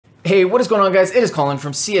Hey, what is going on, guys? It is Colin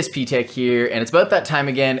from CSPTech here, and it's about that time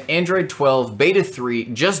again. Android 12 Beta 3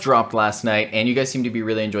 just dropped last night, and you guys seem to be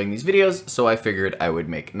really enjoying these videos, so I figured I would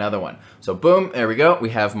make another one. So boom, there we go.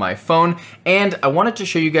 We have my phone, and I wanted to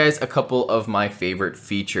show you guys a couple of my favorite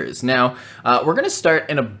features. Now, we're gonna start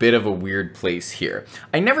in a bit of a weird place here.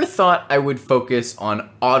 I never thought I would focus on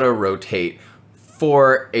auto rotate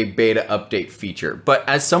for a beta update feature, but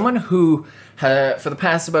as someone who for the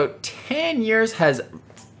past about 10 years has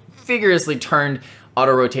vigorously turned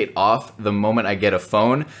auto rotate off the moment I get a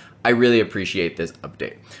phone, I really appreciate this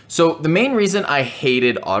update. So the main reason I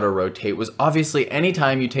hated auto rotate was obviously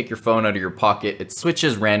anytime you take your phone out of your pocket, it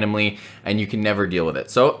switches randomly and you can never deal with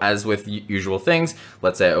it. So as with usual things,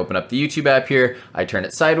 let's say I open up the YouTube app here, I turn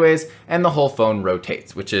it sideways and the whole phone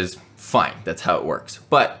rotates, which is fine. That's how it works.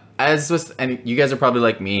 But as with, and you guys are probably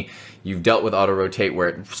like me, you've dealt with auto rotate where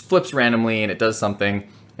it flips randomly and it does something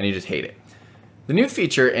and you just hate it. The new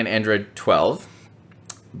feature in Android 12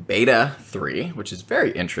 Beta 3, which is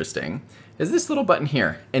very interesting, is this little button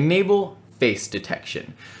here, Enable Face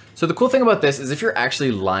Detection. So the cool thing about this is if you're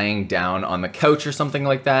actually lying down on the couch or something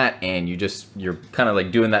like that, and you're kind of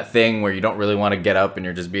like doing that thing where you don't really want to get up and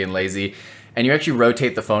you're just being lazy, and you actually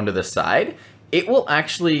rotate the phone to the side, it will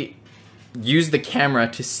actually use the camera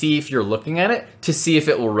to see if you're looking at it, to see if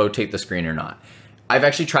it will rotate the screen or not. I've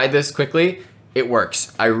actually tried this quickly. It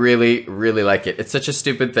works. I really, really like it. It's such a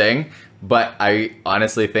stupid thing, but I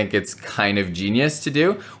honestly think it's kind of genius to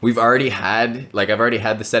do. I've already had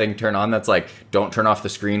the setting turn on that's like, don't turn off the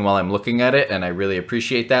screen while I'm looking at it, and I really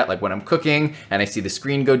appreciate that. Like when I'm cooking and I see the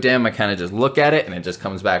screen go dim, I kind of just look at it and it just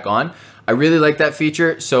comes back on. I really like that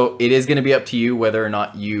feature, so it is gonna be up to you whether or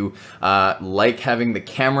not you like having the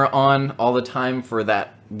camera on all the time for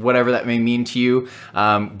that, whatever that may mean to you.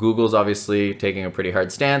 Google's obviously taking a pretty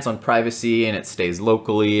hard stance on privacy and it stays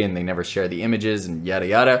locally and they never share the images and yada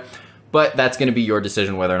yada. But that's gonna be your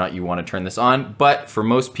decision whether or not you wanna turn this on. But for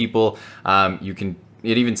most people,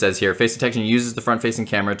 it even says here, face detection uses the front-facing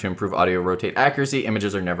camera to improve audio rotate accuracy.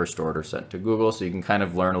 Images are never stored or sent to Google, so you can kind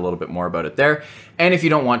of learn a little bit more about it there. And if you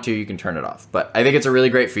don't want to, you can turn it off. But I think it's a really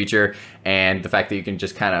great feature, and the fact that you can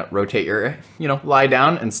just kind of rotate your, lie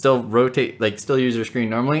down and still rotate, still use your screen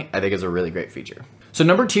normally, I think is a really great feature. So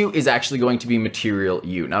number 2 is actually going to be Material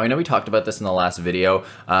You. Now I know we talked about this in the last video,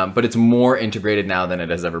 but it's more integrated now than it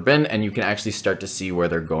has ever been, and you can actually start to see where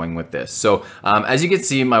they're going with this. So as you can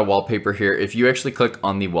see my wallpaper here, if you actually click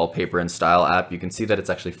on the Wallpaper and Style app, you can see that it's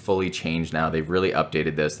actually fully changed now. They've really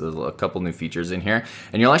updated this. There's a couple new features in here,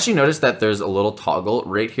 and you'll actually notice that there's a little toggle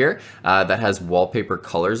right here that has wallpaper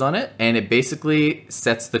colors on it, and it basically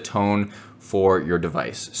sets the tone for your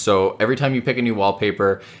device. So every time you pick a new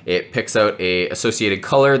wallpaper, it picks out a associated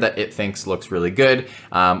color that it thinks looks really good,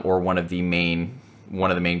 or one of the main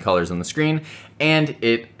colors on the screen, and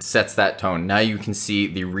it sets that tone. Now you can see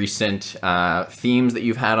the recent themes that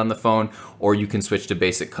you've had on the phone, or you can switch to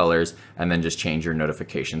basic colors and then just change your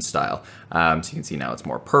notification style. So you can see now it's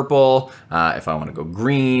more purple. If I want to go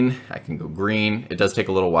green, I can go green. It does take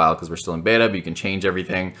a little while because we're still in beta, but you can change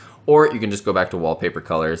everything. Or you can just go back to wallpaper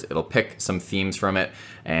colors. It'll pick some themes from it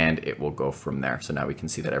and it will go from there. So now we can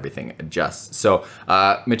see that everything adjusts. So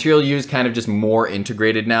Material You is kind of just more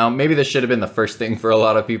integrated now. Maybe this should have been the first thing for a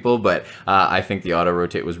lot of people, but I think the auto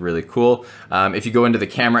rotate was really cool. If you go into the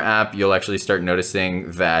camera app, you'll actually start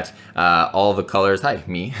noticing that all the colors,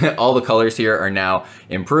 all the colors here are now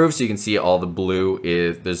improved. So you can see all the blue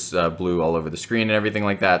there's blue all over the screen and everything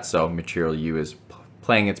like that. So Material You is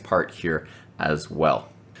playing its part here as well.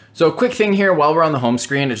 So a quick thing here while we're on the home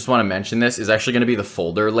screen, I just want to mention this is actually going to be the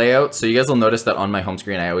folder layout. So you guys will notice that on my home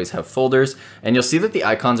screen, I always have folders, and you'll see that the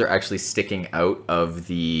icons are actually sticking out of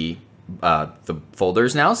the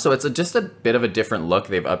folders now. So it's just a bit of a different look.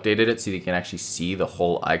 They've updated it so you can actually see the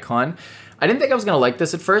whole icon. I didn't think I was gonna like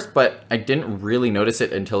this at first, but I didn't really notice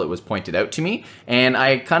it until it was pointed out to me. And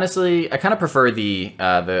I kind of prefer the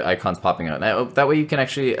icons popping out. That way you can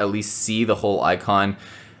actually at least see the whole icon.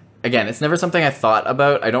 Again, it's never something I thought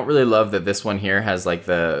about. I don't really love that this one here has like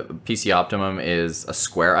the PC Optimum is a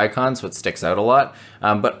square icon, so it sticks out a lot.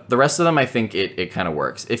 But the rest of them, I think it kind of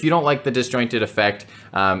works. If you don't like the disjointed effect,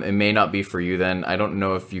 it may not be for you then. I don't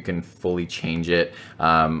know if you can fully change it.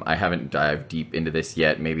 I haven't dived deep into this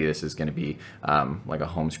yet. Maybe this is gonna be like a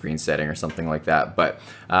home screen setting or something like that. But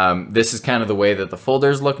this is kind of the way that the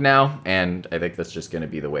folders look now, and I think that's just gonna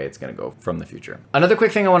be the way it's gonna go from the future. Another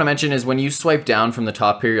quick thing I wanna mention is when you swipe down from the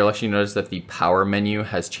top here, you'll actually notice that the power menu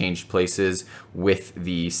has changed places with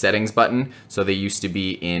the settings button. So they used to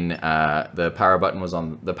be in, the power button was was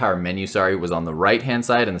on the power menu, sorry, was on the right hand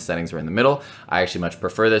side and the settings were in the middle. I actually much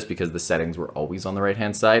prefer this because the settings were always on the right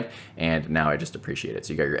hand side, and now I just appreciate it.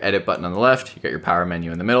 So you got your edit button on the left, you got your power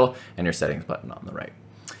menu in the middle, and your settings button on the right.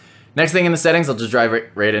 Next thing in the settings, I'll just drive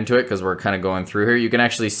right into it because we're kind of going through here. You can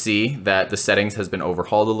actually see that the settings has been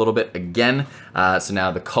overhauled a little bit again. So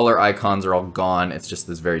now the color icons are all gone. It's just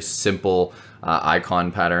this very simple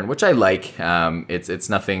icon pattern, which I like. It's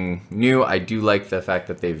nothing new. I do like the fact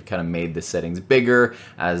that they've kind of made the settings bigger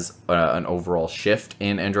as an overall shift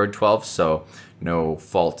in Android 12. So no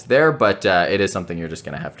fault there, but it is something you're just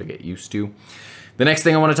going to have to get used to. The next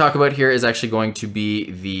thing I want to talk about here is actually going to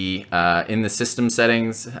be the in the system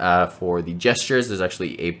settings for the gestures. There's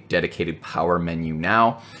actually a dedicated power menu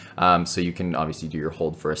now. So you can obviously do your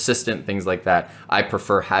hold for assistant, things like that. I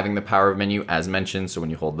prefer having the power menu as mentioned. So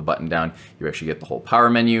when you hold the button down, you actually get the whole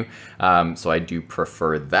power menu. So I do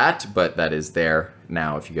prefer that, but that is there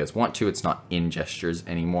now if you guys want to. It's not in gestures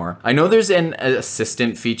anymore. I know there's an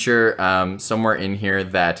assistant feature somewhere in here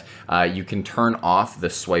that you can turn off the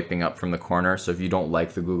swiping up from the corner. So if you don't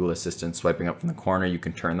like the Google Assistant swiping up from the corner, you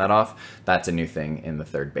can turn that off. That's a new thing in the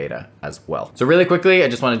third beta as well. So really quickly, I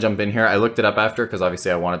just want to jump in here. I looked it up after because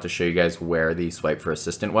obviously I wanted to show you guys where the swipe for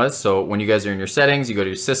assistant was. So when you guys are in your settings, you go to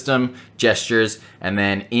your system, gestures, and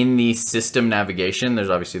then in the system navigation, there's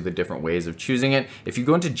obviously the different ways of choosing it. If you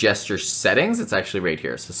go into gesture settings, it's actually right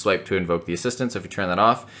here. So swipe to invoke the assistant. So if you turn that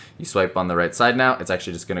off, you swipe on the right side now, it's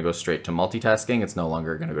actually just gonna go straight to multitasking. It's no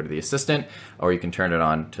longer gonna go to the assistant, or you can turn it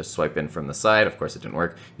on to swipe in from the side. Of course it didn't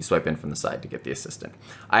work. You swipe in from the side to get the assistant.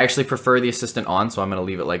 I actually prefer the assistant on, so I'm gonna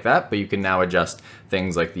leave it like that, but you can now adjust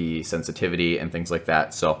things like the sensitivity and things like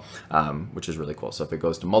that. So, which is really cool. So if it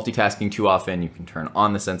goes to multitasking too often, you can turn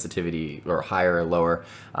on the sensitivity or higher or lower.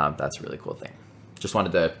 That's a really cool thing. Just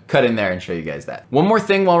wanted to cut in there and show you guys that. One more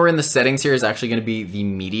thing while we're in the settings here is actually gonna be the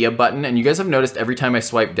media button. And you guys have noticed every time I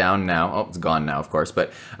swipe down now, oh, it's gone now, of course,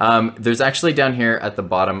 but there's actually down here at the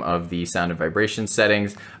bottom of the sound and vibration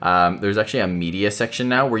settings, there's actually a media section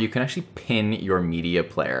now where you can actually pin your media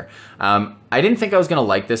player. I didn't think I was gonna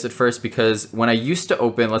like this at first because when I used to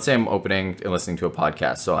open, let's say I'm opening and listening to a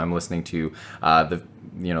podcast, so I'm listening to the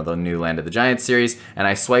new Land of the Giants series, and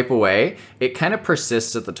I swipe away, it kind of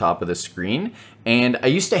persists at the top of the screen. And I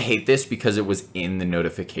used to hate this because it was in the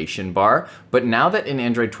notification bar, but now that in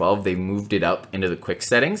Android 12, they moved it up into the quick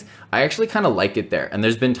settings, I actually kind of like it there. And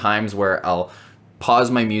there's been times where I'll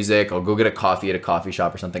pause my music, I'll go get a coffee at a coffee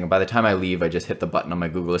shop or something, and by the time I leave, I just hit the button on my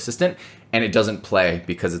Google Assistant and it doesn't play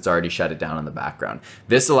because it's already shut it down in the background.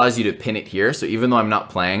 This allows you to pin it here, so even though I'm not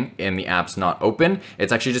playing and the app's not open,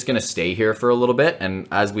 it's actually just gonna stay here for a little bit, and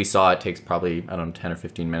as we saw, it takes probably, I don't know, 10 or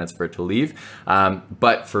 15 minutes for it to leave.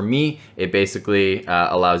 But for me, it basically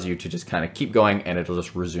allows you to just kind of keep going and it'll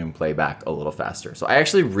just resume playback a little faster. So I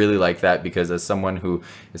actually really like that because as someone who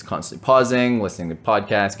is constantly pausing, listening to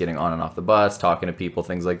podcasts, getting on and off the bus, talking to people,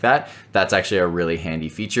 things like that, that's actually a really handy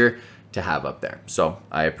feature to have up there. So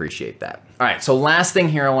I appreciate that. All right, so last thing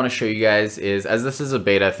here I want to show you guys is, as this is a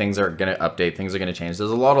beta, things are going to update, things are going to change.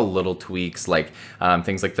 There's a lot of little tweaks, like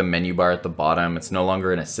things like the menu bar at the bottom. It's no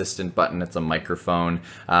longer an assistant button, it's a microphone.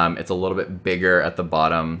 It's a little bit bigger at the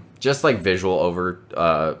bottom. Just like visual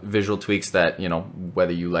tweaks that,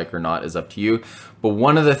 whether you like or not is up to you. But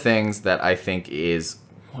one of the things that I think is,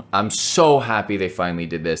 I'm so happy they finally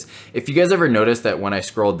did this. If you guys ever noticed that when I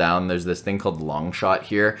scroll down, there's this thing called Long Shot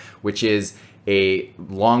here, which is a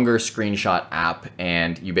longer screenshot app,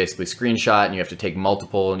 and you basically screenshot and you have to take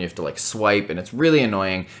multiple and you have to like swipe, and it's really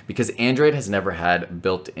annoying because Android has never had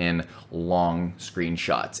built-in long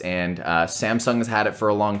screenshots, and Samsung has had it for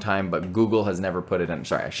a long time, but Google has never put it in.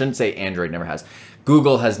 Sorry, I shouldn't say Android never has.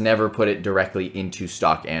 Google has never put it directly into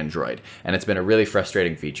stock Android, and it's been a really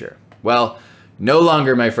frustrating feature. Well, no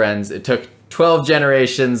longer, my friends. It took 12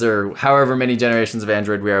 generations or however many generations of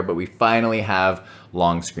Android we are, but we finally have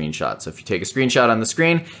long screenshots. So if you take a screenshot on the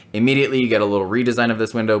screen, immediately you get a little redesign of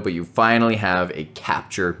this window, but you finally have a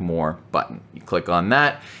capture more button. You click on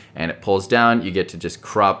that and it pulls down. You get to just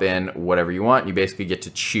crop in whatever you want. You basically get to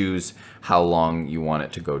choose how long you want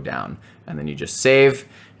it to go down. And then you just save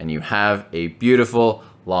and you have a beautiful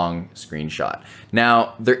long screenshot.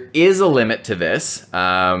 Now, there is a limit to this.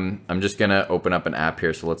 I'm just gonna open up an app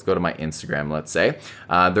here. So let's go to my Instagram, let's say.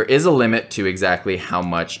 There is a limit to exactly how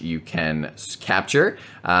much you can capture,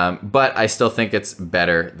 but I still think it's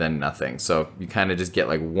better than nothing. So you kind of just get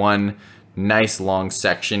like one nice long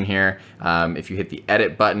section here. If you hit the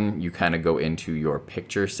edit button, you kind of go into your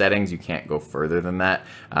picture settings. You can't go further than that.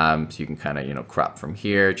 So you can kind of, crop from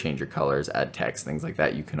here, change your colors, add text, things like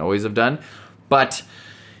that you can always have done. But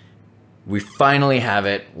we finally have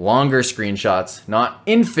it. Longer screenshots, not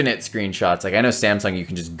infinite screenshots. Like I know Samsung, you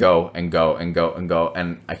can just go and go and go and go.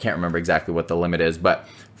 And I can't remember exactly what the limit is, but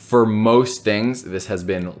for most things, this has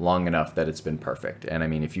been long enough that it's been perfect. And I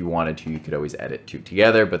mean, if you wanted to, you could always edit two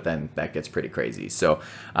together, but then that gets pretty crazy. So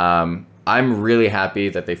I'm really happy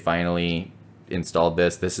that they finally installed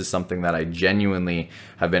this. This is something that I genuinely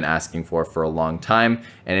have been asking for a long time.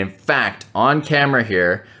 And in fact, on camera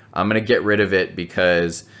here, I'm gonna get rid of it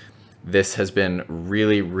because this has been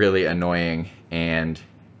really, really annoying, and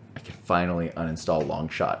I can finally uninstall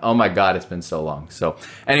Longshot. Oh my God, it's been so long. So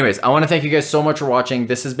anyways, I wanna thank you guys so much for watching.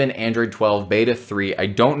 This has been Android 12 Beta 3. I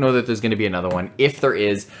don't know that there's gonna be another one. If there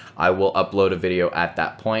is, I will upload a video at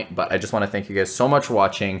that point, but I just wanna thank you guys so much for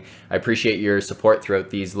watching. I appreciate your support throughout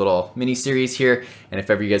these little mini series here. And if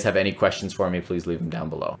ever you guys have any questions for me, please leave them down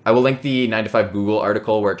below. I will link the 9 to 5 Google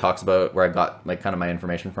article where it talks about where I got like kind of my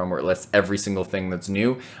information from, where it lists every single thing that's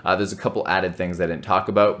new. There's a couple added things I didn't talk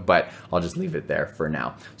about, but I'll just leave it there for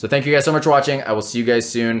now. So thank you guys so much for watching. I will see you guys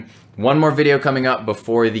soon. One more video coming up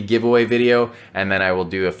before the giveaway video, and then I will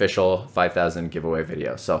do official 5,000 giveaway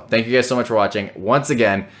video. So thank you guys so much for watching once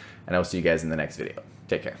again, and I will see you guys in the next video.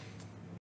 Take care.